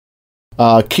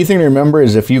Key thing to remember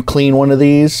is if you clean one of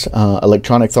these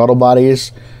electronic throttle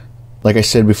bodies, like I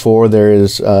said before, there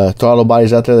is throttle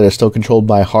bodies out there that are still controlled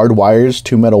by hard wires,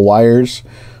 2 metal wires.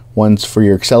 One's for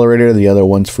your accelerator, the other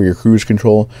one's for your cruise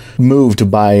control. Moved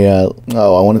by, I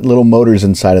want little motors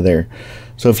inside of there.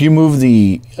 So if you move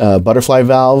the butterfly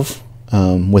valve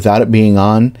without it being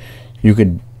on, you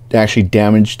could actually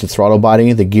damage the throttle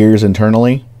body, the gears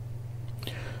internally.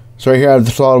 So right here I have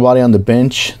the throttle body on the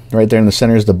bench. Right there in the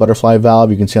center is the butterfly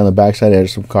valve. You can see on the backside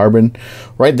there's some carbon.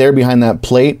 Right there behind that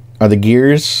plate are the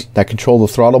gears that control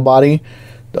the throttle body,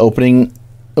 the opening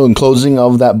and closing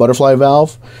of that butterfly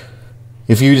valve.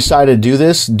 If you decide to do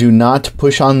this, do not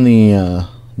push on the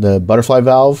butterfly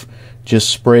valve. Just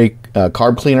spray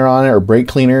carb cleaner on it or brake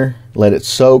cleaner. Let it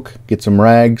soak. Get some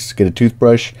rags. Get a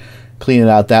toothbrush. Clean it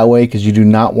out that way, because you do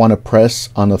not want to press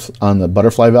on the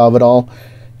butterfly valve at all.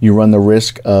 You run the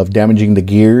risk of damaging the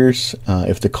gears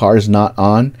if the car is not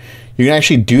on. You can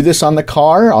actually do this on the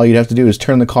car. All you'd have to do is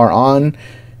turn the car on,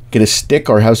 get a stick,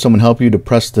 or have someone help you to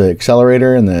press the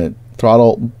accelerator, and the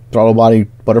throttle body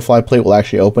butterfly plate will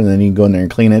actually open, and then you can go in there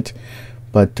and clean it.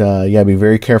 But yeah, be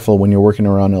very careful when you're working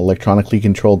around an electronically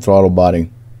controlled throttle body.